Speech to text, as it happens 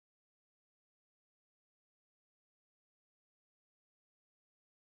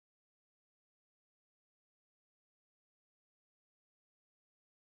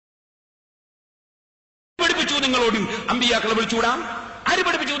പഠിപ്പിച്ചു നിങ്ങളോട് അമ്പിയാക്കളെ വിളിച്ചുകൂടാൻ? ആര്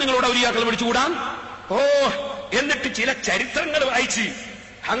പഠിപ്പിച്ചു നിങ്ങളോട് ഔലിയാക്കളെ വിളിച്ചുകൂടാൻ? ഓ, എന്നിട്ട് ചില ചരിത്രങ്ങൾ വായിച്ച്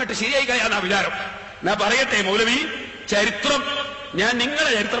അങ്ങോട്ട് ശരിയായി കഴിയാന്നാ വിചാരം. ഞാൻ പറയട്ടെ മൗലവി, ചരിത്രം ഞാൻ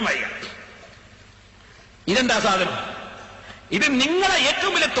നിങ്ങളെ ചരിത്രം വായിക്കാം. ഇതെന്താ സാധനം? ഇത് നിങ്ങളെ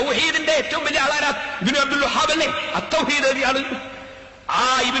ഏറ്റവും വലിയ തൗഹീദിന്റെ ഏറ്റവും വലിയ ആളാരാ? ഇബ്നു അബ്ദുൽ വഹാബ് അല്ലേ? അത്തൗഹീദ് എഴുതിയ ആള്. ആ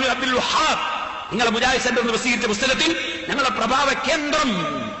ഇബ്നു അബ്ദുൽ വഹാബ് നിങ്ങളെ മുജാഹിദ് സെന്റർ പ്രസിദ്ധീകരിച്ച പുസ്തകത്തിൽ ഞങ്ങളുടെ പ്രഭാവ കേന്ദ്രം,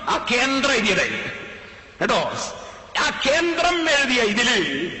 ആ കേന്ദ്രം എഴുതിയതായി കേട്ടോ. ആ കേന്ദ്രം എഴുതിയ ഇതില്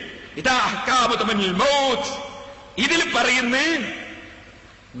ഇതാ അഹ്കാമുൽ മൗത്ത്, ഇതിൽ പറയുന്ന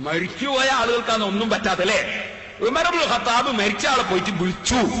മരിച്ചുപോയ ആളുകൾക്കാണ് ഒന്നും പറ്റാത്തല്ലേ. ഉമർ ഇബ്നുൽ ഖത്താബ് മരിച്ച ആളെ പോയിട്ട്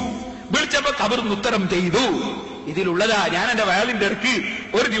വിളിച്ചപ്പോ ഖബറിന് ഉത്തരം ചെയ്തു. ഇതിലുള്ളതാ. ഞാൻ എന്റെ വയലിന്റെ ഇടയ്ക്ക്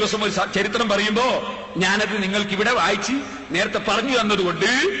ഒരു ദിവസം ഒരു ചരിത്രം പറയുമ്പോ ഞാനത് നിങ്ങൾക്ക് ഇവിടെ വായിച്ച് നേരത്തെ പറഞ്ഞു തന്നതുകൊണ്ട്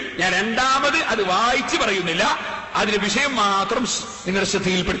ഞാൻ രണ്ടാമത് അത് വായിച്ച് പറയുന്നില്ല. അതിന്റെ വിഷയം മാത്രം നിങ്ങളുടെ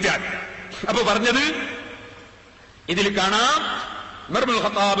ശ്രദ്ധയിൽപ്പെടുത്താൻ. അപ്പൊ പറഞ്ഞത് ഇതിൽ കാണാം, ഉമർ ഇബ്നുൽ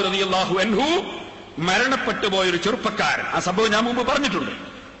ഖത്താബ് റളിയല്ലാഹു അൻഹു മരണപ്പെട്ടു പോയൊരു ചെറുപ്പക്കാരൻ. ആ സംഭവം ഞാൻ മുമ്പ് പറഞ്ഞിട്ടുണ്ട്.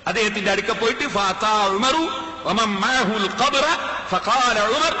 അദ്ദേഹത്തിന്റെ അടുക്ക പോയിട്ട് ഫാതാ ഉമറു വമൻ മഅഹുൽ ഖബ്റ ഫഖാല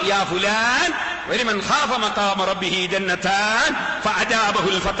ഉമർ യാ ഫുലാൻ വലിമൻ ഖാഫ മഖാമ റബ്ബിഹി ജന്നതാൻ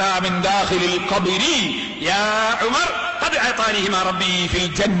ഫഅജാബഹുൽ ഫതാ മിൻ ദാഖിലിൽ ഖബ്രി യാ ഉമർ ഖദ് അതാനിഹിമാ റബ്ബി ഫിൽ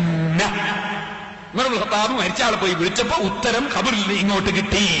ജന്ന. ഉമർ ഇബ്നുൽ ഖത്താബ് മരിച്ച ആളെ പോയി വിളിച്ചപ്പോ ഉത്തരം ഖബറിൽ നിന്ന് ഇങ്ങോട്ട്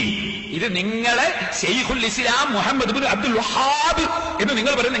കിട്ടി. ഇത് നിങ്ങളെ ശൈഖുൽ ഇസ്ലാം മുഹമ്മദ് ഇബ്നു അബ്ദുൽ വഹാബ് എന്ന്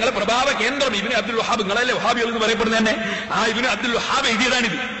നിങ്ങൾ പറയും. നിങ്ങളെ പ്രഭാവ കേന്ദ്രം ഇബ്നു അബ്ദുൽ വഹാബ്, നിങ്ങളല്ലേ വഹാബികൾ എന്ന് പറയപ്പെടുന്നത് തന്നെ. ആ ഇബ്നു അബ്ദുൽ വഹാബ്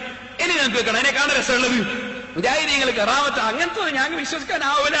എഴുതിയതാണിത്. ഇനി നിങ്ങൾക്ക് കേൾക്കണം, അതിനെ കാണാൻ രസമുള്ളത് മുജാഹിദീങ്ങൾ കറാമത്ത് അങ്ങനത്തെ ഞങ്ങൾക്ക്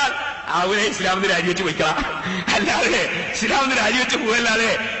വിശ്വസിക്കാനാവൂല. ഇസ്ലാമിന് രാജിവെച്ച് പോയിക്കളാം, അല്ലാതെ ഇസ്ലാമിന് രാജിവെച്ച്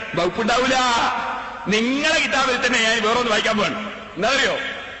പോവല്ലാതെ വകുപ്പുണ്ടാവൂല. നിങ്ങളെ കിതാബിൽ തന്നെ ഞാൻ വേറൊന്ന് വായിക്കാൻ പോവാണ്. എന്താ അറിയോ?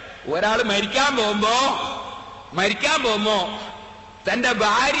 ഒരാള് മരിക്കാൻ പോകുമ്പോ തന്റെ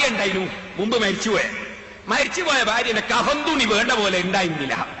ഭാര്യ ഉണ്ടായിരുന്നു, മുമ്പ് മരിച്ചുപോയ ഭാര്യന്റെ കഫൻ തുണി വേണ്ട പോലെ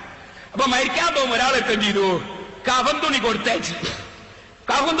ഉണ്ടായിരുന്നില്ല. അപ്പൊ മരിക്കാൻ പോകുമ്പോ ഒരാളെത്തും ചെയ്തു, കഫൻ തുണി കൊടുത്തയച്ചു.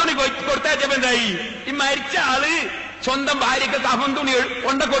 കഫൻ തുണി കൊടുത്തയച്ചപ്പോ എന്തായി? ഈ മരിച്ച ആള് സ്വന്തം ഭാര്യക്ക് കഫൻ തുണി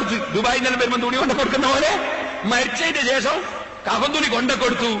കൊണ്ടക്കൊടുത്തു. ദുബായിൽ നിന്ന് വരുമ്പോ തുണി കൊണ്ട കൊടുക്കുന്ന പോലെ മരിച്ചതിന് ശേഷം കഫൻ തുണി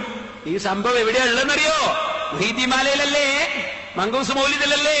കൊണ്ടക്കൊടുത്തു. ഈ സംഭവം എവിടെയാ ഉള്ളതെന്നറിയോ? മുഹീദ്ദീൻമാലയിലല്ലേ, മങ്കൂസ്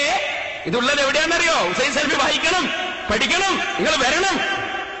മൗലിദിലല്ലേ. ഇതുള്ളത് എവിടെയാണെന്നറിയോ? ഹുസൈൻ സൽഫി വായിക്കണം, പഠിക്കണം, നിങ്ങൾ വരണം.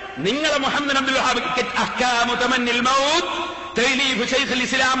 നിങ്ങളെ മുഹമ്മദ് അബ്ദുൽ വഹാബ് അഹ്കാമു തമന്നിൽ മൗത്ത് തഅലീഫ് ശൈഖുൽ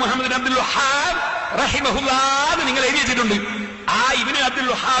ഇസ്ലാം മുഹമ്മദ് അബ്ദുൽ വഹാബ് റഹിമഹുല്ലാഹ് നിങ്ങൾ എഴുതി വെച്ചിട്ടുണ്ട്. ആ ഇബ്നു അബ്ദുൽ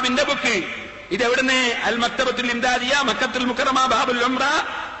വഹാബിന്റെ ബുക്ക് ഇതെവിടുന്ന്? അൽ മക്തബത്തുൽ ഇംദാദിയ, മക്കത്തുൽ മുക്കറമ, ബാബുൽ ഉംറ,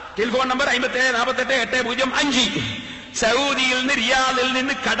 ടെലിഫോൺ നമ്പർ 57488005. സൗദിയിൽ നിന്ന്, റിയാദിൽ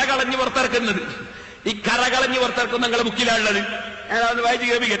നിന്ന് കടകളഞ്ഞ് പുറത്തിറക്കുന്നത്. ഈ കറകളഞ്ഞ് പുറത്തിറക്കുന്ന നിങ്ങളുടെ ബുക്കിലാണുള്ളത്. ഞാനത് വായിച്ച്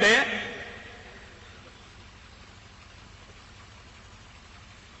കേൾപ്പിക്കട്ടെ.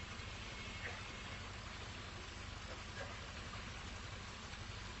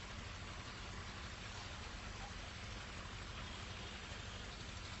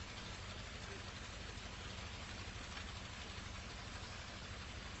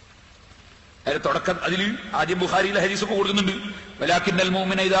 തുടക്കം അതിൽ ആദ്യം ബുഖാരിയിലെ ഹദീസൊക്കെ കൊടുക്കുന്നുണ്ട്. വലാകിന്നൽ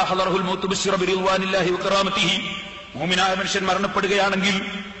മുഅ്മിന ഇദാ ഹളറഹുൽ മൗത്ത് ബിശ്റ ബിറിദ്വാനില്ലാഹി വകറാമതിഹി. മുഅ്മിനായ മനുഷ്യൻ മരണപ്പെടുകയാണെങ്കിൽ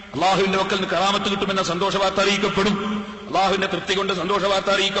അല്ലാഹുവിന്റെ വക്കൽ നിന്ന് കറാമത്ത് കിട്ടുമെന്ന സന്തോഷവാർത്ത അറിയിക്കപ്പെടും. അല്ലാഹുവിന്റെ തൃപ്തി കൊണ്ട് സന്തോഷവാർത്ത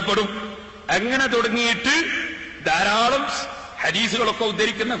അറിയിക്കപ്പെടും. അങ്ങനെ തുടങ്ങിയിട്ട് ധാരാളം ഹദീസുകളൊക്കെ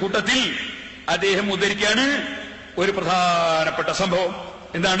ഉദ്ധരിക്കുന്ന കൂട്ടത്തിൽ അദ്ദേഹം ഉദ്ധരിക്കാണ് ഒരു പ്രധാനപ്പെട്ട സംഭവം.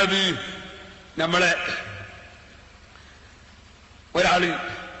 എന്താണത്? നമ്മളെ ഒരാള്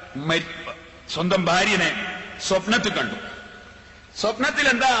സ്വന്തം ഭാര്യനെ സ്വപ്നത്തിൽ കണ്ടു. സ്വപ്നത്തിൽ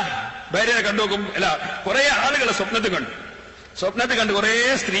എന്താ? ഭാര്യനെ കണ്ടുനോക്കും, അല്ല, കുറെ ആളുകളെ സ്വപ്നത്തിൽ കണ്ടു. കുറെ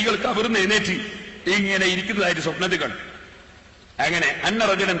സ്ത്രീകൾ കവർന്ന് എഴുന്നേറ്റ് ഇങ്ങനെ ഇരിക്കുന്നതായിട്ട് സ്വപ്നത്തിൽ കണ്ടു. അങ്ങനെ അന്ന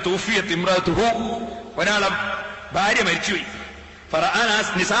റജുലൻ തൂഫിയത് ഇംറഅതുഹു, ഒരാളെ ഭാര്യ മരിച്ചുപോയി. ഫറഅന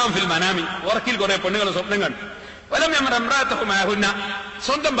നിസാം ഫിൽ മനാമി, ഉറക്കിൽ കുറെ പെണ്ണുകളെ സ്വപ്നം കണ്ടു. വലം യമറ ഇംറഅതുഹു മഅഹുന്ന,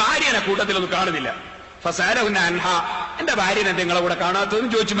 സ്വന്തം ഭാര്യനെ കൂട്ടത്തിലൊന്നും കാണുന്നില്ല. ഫസഅലഹുന്ന അൻഹ, എന്റെ ഭാര്യനെ നിങ്ങളെ കൂടെ കാണാത്തതെന്ന്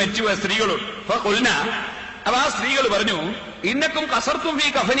ചോദിച്ചു മരിച്ചുപോയ സ്ത്രീകളോട്. ഫഖുൽന, അപ്പൊ ആ സ്ത്രീകൾ പറഞ്ഞു, ഇന്നക്കും കസർത്തും ഫീ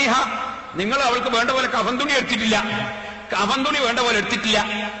കഫനിഹ, നിങ്ങൾ അവൾക്ക് വേണ്ട പോലെ കഫൻ തുണി എടുത്തിട്ടില്ല,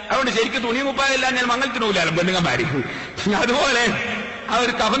 അതുകൊണ്ട് ശരിക്കും തുണി മുപ്പായില്ല, ഞാൻ മംഗലത്തിന് പോലും പെണ്ണുങ്ങന്മാര്. അതുപോലെ അവർ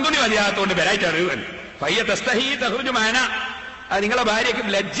കഫൻ തുണി മതിയാകത്തോണ്ട് വരായിട്ടാണ്. പയ്യ തസ്തഹി തഹ്റുജു മാന, അത് നിങ്ങളെ ഭാര്യയ്ക്ക്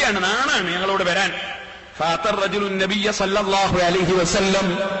ലജ്ജയാണ്, നാണാണ് ഞങ്ങളോട് വരാൻ. ഫഅതർ റജുലുൻ നബിയ്യ സല്ലല്ലാഹു അലൈഹി വസല്ലം,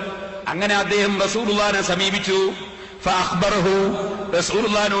 അങ്ങനെ അദ്ദേഹം റസൂലുള്ളാഹിനെ സമീപിച്ചു. ഫഅഖ്ബറഹു,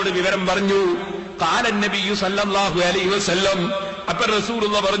 റസൂലുള്ളാഹിനോട് വിവരം പറഞ്ഞു. ഖാല നബിയ്യു സല്ലല്ലാഹു അലൈഹി വസല്ലം, അപ്പോൾ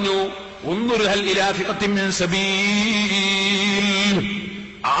റസൂലുള്ളാഹി പറഞ്ഞു, ഉൻദുർ ഹൽ ഇലാ ഫിഖത്തിൻ മിൻ സബീൽ,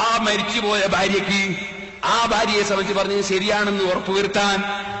 ആ മരിച്ചുപോയ ഭാര്യയ്ക്ക്, ആ ഭാര്യയെ സംബന്ധിച്ച് പറഞ്ഞത് ശരിയാണെന്ന് ഉറപ്പുവരുത്താൻ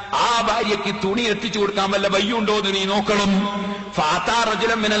ആ ഭാര്യയ്ക്ക് തുണി എത്തിച്ചു കൊടുക്കാൻ വല്ല വയ്യുണ്ടോ എന്ന് നീ നോക്കണം. ഫാത്താ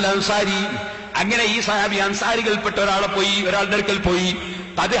റജുലൻ മിനൽ അൻസാരി, അങ്ങനെ ഈ സഹാബി അൻസാരികൾപ്പെട്ട ഒരാളുടെ അടുക്കൽ പോയി.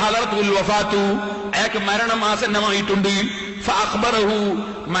 ഖദ് ഹളറത്തുൽ വഫാത്തു, അയാൾക്ക് മരണം ആസന്നമായിട്ടുണ്ട്. ഫഅഖ്ബറഹു,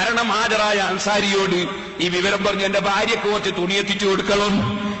 മരണം ഹാജരായ അൻസാരിയോട് ഈ വിവരം പറഞ്ഞു, എന്റെ ഭാര്യയ്ക്ക് കുറച്ച് തുണി എത്തിച്ചു കൊടുക്കണം,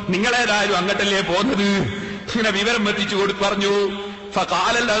 നിങ്ങളേതായാലും അങ്ങോട്ടല്ലേ പോകുന്നത്, ഇങ്ങനെ വിവരം എത്തിച്ചു പറഞ്ഞു.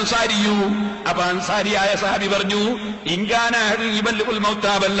 ഫഖാലൽ അൻസാരിയു, അപ്പൊ അൻസാരിയായ സഹാബി പറഞ്ഞു, ഇൻകാന യുബല്ലിഗുൽ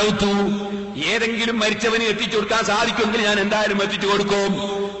മൗതാ ബല്ലൗതു, ഏതെങ്കിലും മരിച്ചവന് എത്തിച്ചു കൊടുക്കാൻ സാധിക്കുമെങ്കിൽ ഞാൻ എന്തായാലും എത്തിച്ചു കൊടുക്കും,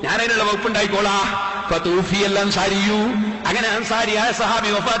 ഞാൻ അതിനുള്ള വകുപ്പുണ്ടായിക്കോളാം. ഫതൂഫിയൽ അൻസാരിയു, അങ്ങനെ അൻസാരിയായ സഹാബി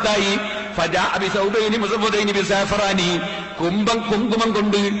വഫാത്തായി. ഫജാഅ ബിസൗബൈനി മുസവ്വദൈനി ബിസഫറാനി, കുങ്കുമം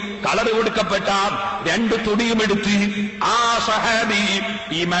കൊണ്ട് കളർ കൊടുക്കപ്പെട്ട 2 തുണിയും എടുത്ത് ആ സഹാബി,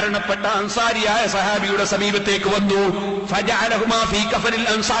 ഈ മരണപ്പെട്ട അൻസാരിയായ സഹാബിയുടെ സമീപത്തേക്ക് വന്നു. ഫജഅലഹുമാ ഫീ കഫനിൽ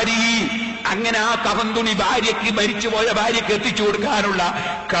അൻസാരി, അങ്ങനെ ആ കഫൻ തുണി മരിച്ചുപോയ ഭാര്യയ്ക്ക് എത്തിച്ചു കൊടുക്കാനുള്ള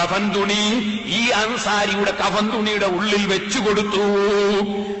കഫൻ തുണി ഈ അൻസാരിയുടെ കഫൻ തുണിയുടെ ഉള്ളിൽ വെച്ചു കൊടുത്തു.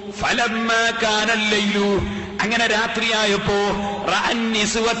 ഫലമ്മാ കാനൽ ലൈലു, അങ്ങനെ രാത്രിയായപ്പോ റഅൻ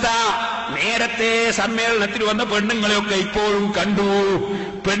നിസ്വത, നേരത്തെ സമ്മേളനത്തിൽ വന്ന പെണ്ണുങ്ങളെയൊക്കെ ഇപ്പോഴും കണ്ടു,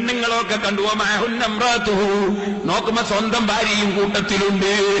 പെണ്ണുങ്ങളൊക്കെ കണ്ടു. മഅഹുന്നംറാതുഹു, നോക്കുമ്പോ സ്വന്തം ഭാര്യയും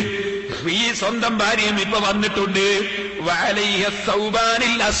കൂട്ടത്തിലുണ്ട്. ഈ സ്വന്തം ഭാര്യയും ഇപ്പൊ വന്നിട്ടുണ്ട്. വഅലൈഹി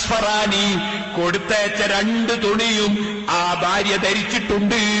സൗബാനിൽ അസ്ഫറാനി, കൊടുത്തയച്ച 2 തുണിയും ആ ഭാര്യ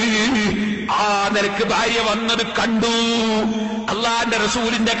ധരിച്ചിട്ടുണ്ട്. ആ നിലക്ക് ഭാര്യ വന്നത് കണ്ടു. അള്ളാന്റെ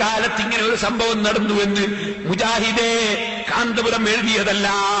റസൂലിന്റെ കാലത്ത് ഇങ്ങനെ ഒരു സംഭവം നടന്നുവെന്ന് മുജാഹിദേ കാന്തപുരം എഴുതിയതല്ല,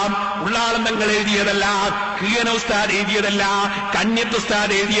 ഉള്ളാളന്തങ്ങൾ എഴുതിയതല്ല, കിയന ഉസ്താദ് എഴുതിയതല്ല, കന്യത്ത്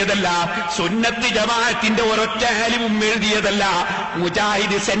ഉസ്താദ് എഴുതിയതല്ല, സുന്നത്ത് ജമാഅത്തിന്റെ ഒരൊറ്റ ആലിമും എഴുതിയതല്ല.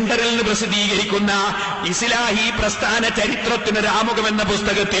 മുജാഹിദ് സെന്ററിൽ നിന്ന് പ്രസിദ്ധീകരിക്കുന്ന ഇസ്ലാഹി പ്രസ്ഥാന ചരിത്രത്തിന് ആമുഖം എന്ന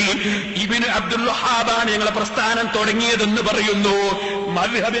പുസ്തകത്തിൽ ഇബ്നു അബ്ദുൽ വഹാബാണ് ഞങ്ങളെ പ്രസ്ഥാനം തുടങ്ങിയതെന്ന് പറയുന്നു.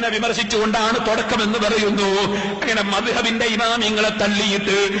 മദ്ഹബിനെ വിമർശിച്ചുകൊണ്ടാണ് തുടക്കമെന്ന് പറയുന്നു. അങ്ങനെ മദ്ഹബിന്റെ ഇമാമിങ്ങളെ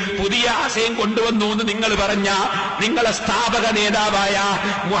തള്ളിയിട്ട് പുതിയ ആശയം കൊണ്ടുവന്നു എന്ന് നിങ്ങൾ പറഞ്ഞ നിങ്ങളെ സ്ഥാപക നേതാവായ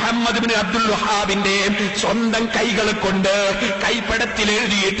മുഹമ്മദ് ഇബ്നു അബ്ദുൽ വഹാബിന്റെ സ്വന്തം കൈകളെ കൊണ്ട് കൈപ്പടത്തിൽ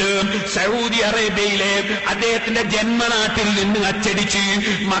എഴുതിയിട്ട് സൗദി അറേബ്യയിലെ അദ്ദേഹത്തിന്റെ ജന്മനാട്ടിൽ നിന്ന് അച്ചടിച്ച്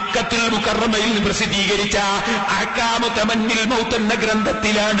മക്കത്തുൽ മുകറമയിൽ പ്രസിദ്ധീകരിച്ച അഹ്കാമു തമന്നിൽ മൗത്ത് എന്ന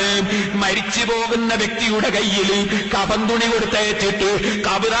ഗ്രന്ഥത്തിലാണ് മരിച്ചു പോകുന്ന വ്യക്തിയുടെ കയ്യിൽ കഫൻ തുണി കൊടുത്തയച്ചിട്ട്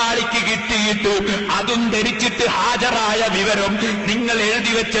കബറാളിക്ക് കിട്ടിയിട്ട് അതും ധരിച്ചിട്ട് ഹാജരായ വിവരം നിങ്ങൾ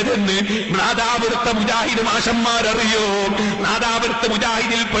എഴുതി വെച്ചതെന്ന് നാദാപുരത്തെ മുജാഹിദ് മാഷന്മാരറിയോ? നാദാപുരത്തെ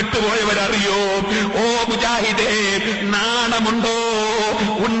മുജാഹിദിൽ പെട്ടുപോയവരറിയോ? ഓ മുജാഹിദേ, നാണമുണ്ടോ?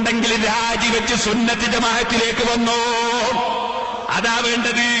 ഉണ്ടെങ്കിൽ രാജിവെച്ച് സുന്നത്ത് ജമാഅത്തിലേക്ക് വന്നോ. അതാ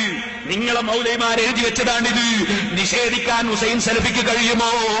വേണ്ടത്. നിങ്ങളെ മൗലൈമാർ എഴുതി വെച്ചതാണിത്. നിഷേധിക്കാൻ ഹുസൈൻ സലഫിക്ക്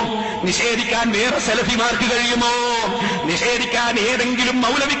കഴിയുമോ? നിഷേധിക്കാൻ വേറെ സലഫിമാർക്ക് കഴിയുമോ? നിഷേധിക്കാൻ ഏതെങ്കിലും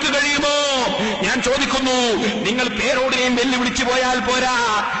മൗലവിക്ക് കഴിയുമോ? ഞാൻ ചോദിക്കുന്നു, നിങ്ങൾ പേരോടിനെയും വെല്ലുവിളിച്ചു പോയാൽ പോരാ.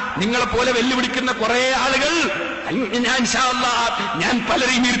 നിങ്ങളെപ്പോലെ വെല്ലുവിളിക്കുന്ന കുറെ ആളുകൾ ഞാൻ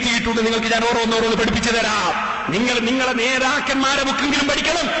പലരെയും ഇരുത്തിയിട്ടുണ്ട്. നിങ്ങൾക്ക് ഞാൻ ഓരോന്നോരോന്ന് പഠിപ്പിച്ചു തരാം. നിങ്ങളെ നേതാക്കന്മാരെ ബുക്കെങ്കിലും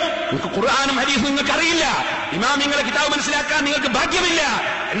പഠിക്കണം. നിങ്ങൾക്ക് ഖുർആനും ഹദീസും നിങ്ങൾക്ക് അറിയില്ല, ഇമാമിങ്ങളെ കിതാബ് മനസ്സിലാക്കാൻ നിങ്ങൾക്ക് ഭാഗ്യമില്ല.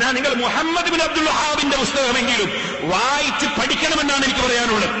 എന്നാൽ നിങ്ങൾ മുഹമ്മദ് ഇബ്നു അബ്ദുൽ വഹാബിന്റെ പുസ്തകമെങ്കിലും വായിച്ച് പഠിക്കണമെന്നാണ് എനിക്ക്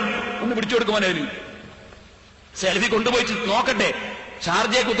പറയാനുള്ളത്. ഒന്ന് പിടിച്ചു കൊടുക്കുവാൻ അതിന് സെൽഫി കൊണ്ടുപോയി നോക്കട്ടെ,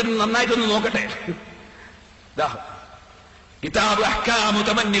 ഷാർജയെ കുത്തിട്ട് നന്നായിട്ടൊന്ന് നോക്കട്ടെ. കിതാബ് അഹ്കാമു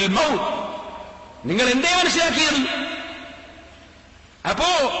തമന്നിൽ മൗത്ത്. നിങ്ങൾ എന്തേ മനസ്സിലാക്കിയത്? അപ്പോ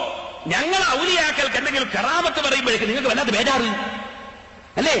ഞങ്ങൾ ഔലിയാക്കൾക്ക് എന്തെങ്കിലും കറാമത്ത് പറയുമ്പോഴേക്ക് നിങ്ങൾക്ക് വല്ലാതെ ബേജാറ്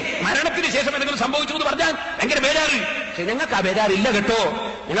അല്ലേ? മരണത്തിന് ശേഷം എന്തെങ്കിലും സംഭവിച്ചു എന്ന് പറഞ്ഞാൽ ഭയങ്കര ബേജാറ്. പക്ഷെ ഞങ്ങൾക്ക് ആ ബേജാറില്ല കേട്ടോ.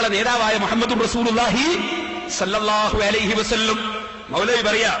 ഞങ്ങളെ നേതാവായ മുഹമ്മദ് റസൂലുള്ളാഹി സല്ലല്ലാഹു അലൈഹി വസല്ലം മൗലവി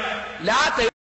പറയാ, ലാ